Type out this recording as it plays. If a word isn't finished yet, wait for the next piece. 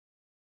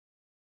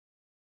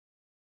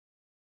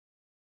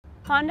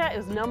Honda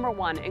is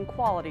 #1 in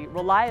quality,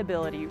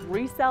 reliability,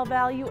 resale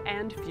value,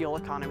 and fuel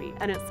economy.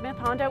 And at Smith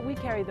Honda, we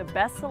carry the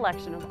best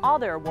selection of all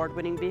their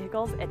award-winning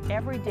vehicles at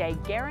everyday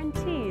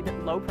guaranteed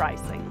low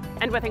pricing.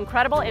 And with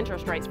incredible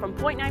interest rates from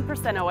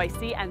 0.9%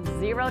 OIC and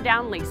 0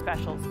 down lease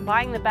specials,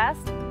 buying the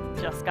best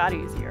just got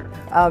easier.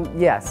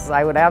 Yes,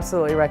 I would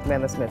absolutely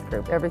recommend the Smith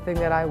Group. Everything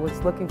that I was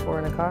looking for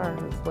in a car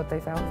is what they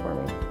found for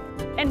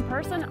me. In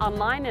person,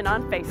 online, and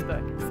on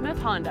Facebook,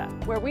 Smith Honda,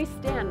 where we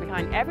stand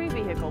behind every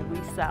vehicle we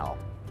sell.